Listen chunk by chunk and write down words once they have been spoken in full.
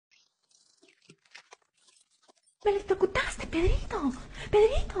Me electrocutaste, Pedrito.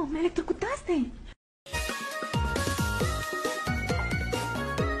 Pedrito, me electrocutaste.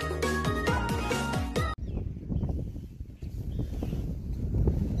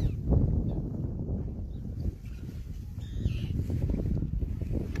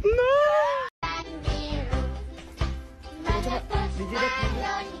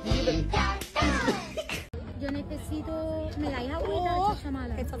 Yo necesito... ¿Me dais agüita o esta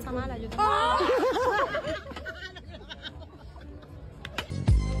mala? Esta está mala, yo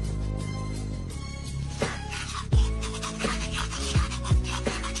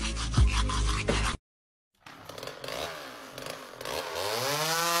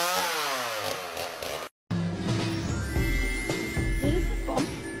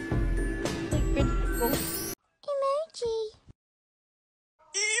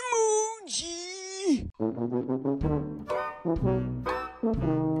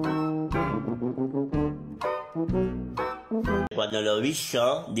Cuando lo vi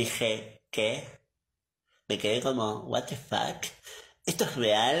yo, dije, ¿qué? Me quedé como, what the fuck? ¿Esto es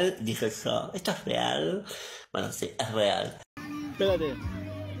real? Dije yo, ¿esto es real? Bueno, sí, es real. Espérate.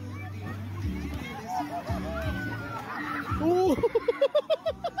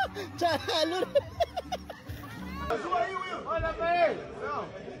 ¡Chalo!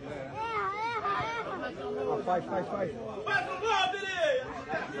 Faz.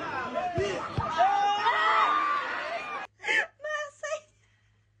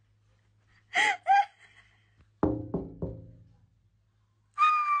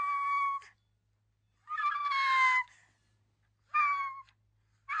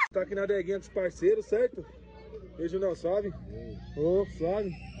 Tá aqui na adeguinha dos parceiros, certo? Beijo não, sobe? Ô,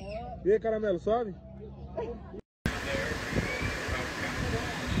 sobe. E aí, caramelo, sobe?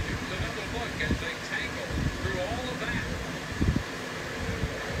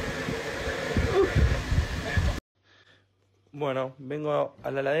 Bueno, vengo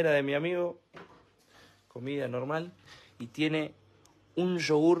a la heladera de mi amigo, comida normal, y tiene un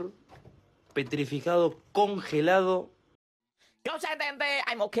yogur petrificado, congelado. Yo entendé,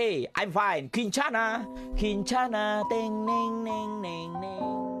 I'm okay, I'm fine. Quinchana, ten, nen.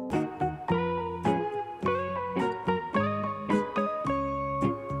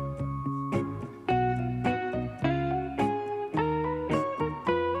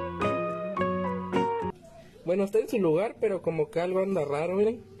 Bueno, está en su lugar, pero como que algo anda raro,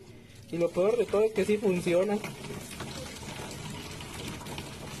 miren. Y lo peor de todo es que sí funciona.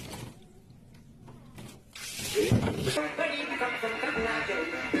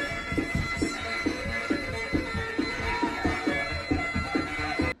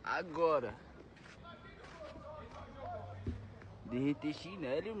 Agora. Derreter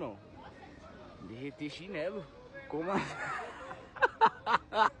chinelo, irmão. Derreter chinelo. Como assim?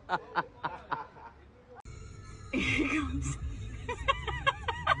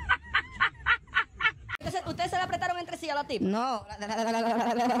 ¿Ustedes se la apretaron entre sí a la tipa? No.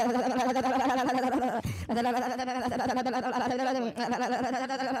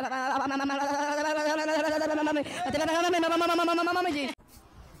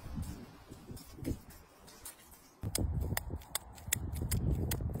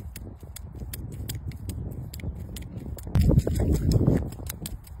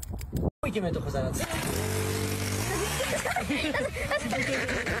 Uy, que me tocó esa danza.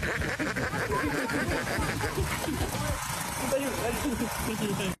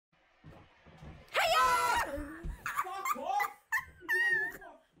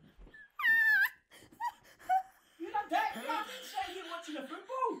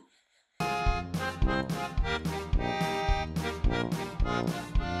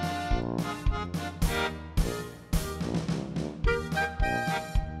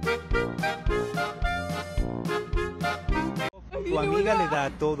 Tu amiga le da a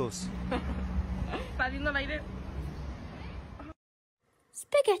todos. Está viendo el aire.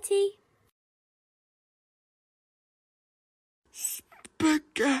 Spaghetti.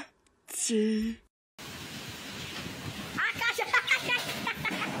 Spaghetti.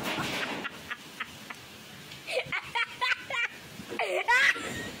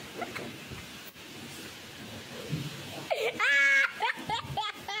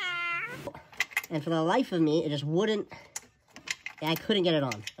 And for the life of me, it just wouldn't... I couldn't get it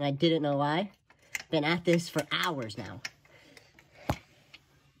on, and I didn't know why. Been at this for hours now.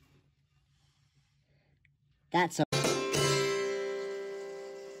 That's a...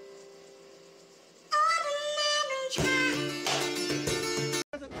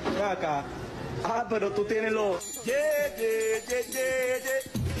 Acá. Ah, pero tú tienes los... Yeah.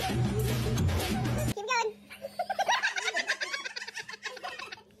 Keep going.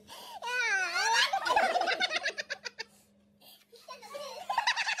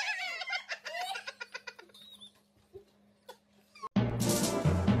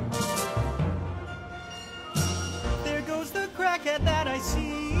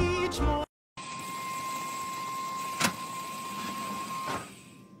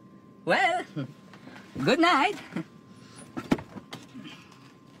 Well, good night.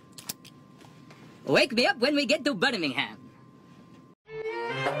 Wake me up when we get to Birmingham.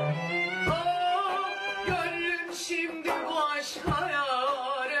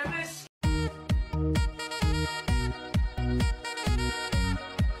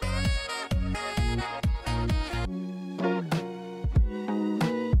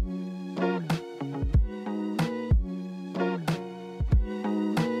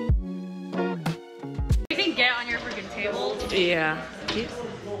 You can get on your freaking table. Yeah.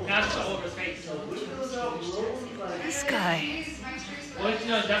 This guy. Well, you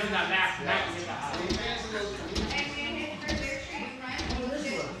know, definitely not math.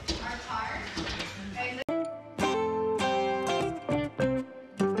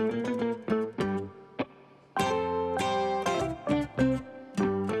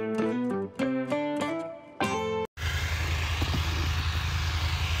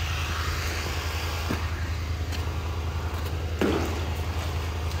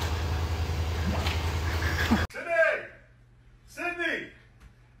 Sydney!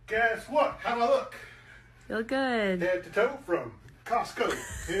 Guess what? How do I look? You look good. Head to toe from Costco.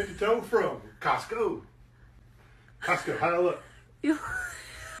 Head to toe from Costco. Costco, how do I look? You.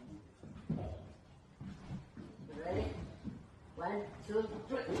 Ready? 1, 2,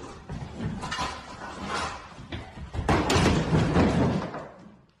 3.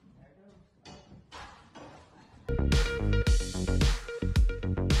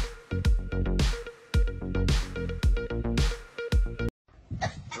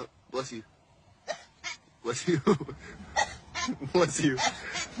 Bless you. Bless you. Bless you.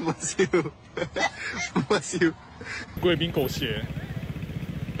 Bless you. Bless you. 贵宾狗鞋，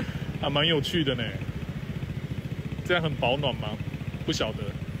还蛮有趣的呢。这样很保暖吗？不晓得。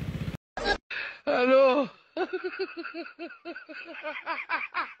Hello.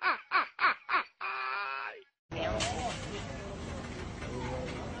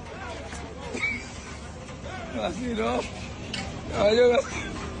 Así no.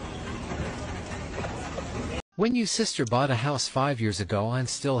 When your sister bought a house 5 years ago and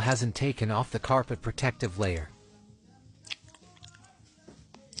still hasn't taken off the carpet protective layer.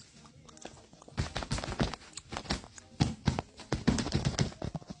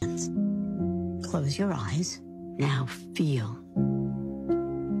 Close your eyes. Now feel.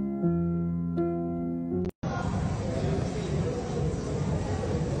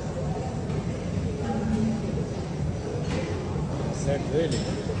 Certo ele?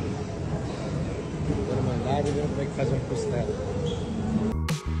 Quando mandar, ele vai ter que fazer costela.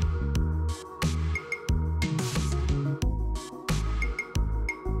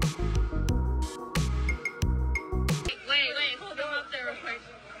 Wait, hold him up there real quick.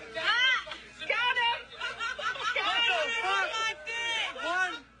 Ah! Got him! Got him!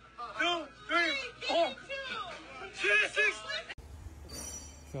 1, 2, 3, 4. Jesus!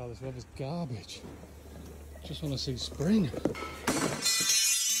 God, this weather's garbage. Just want to see spring.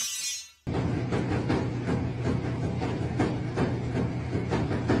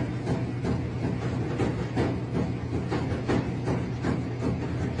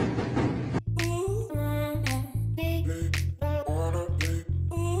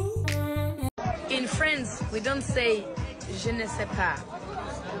 In France, we don't say je ne sais pas.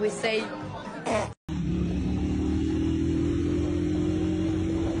 We say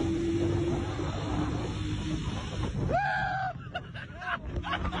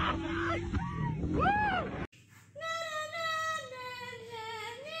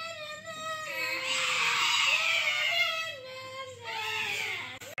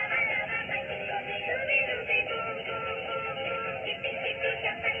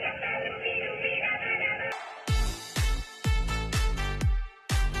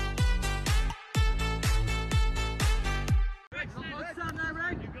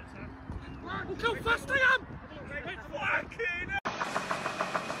Look how fast I am!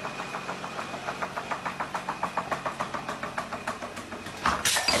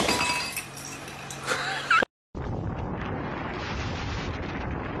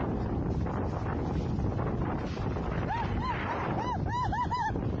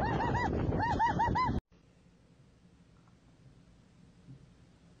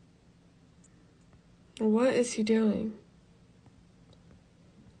 What is he doing?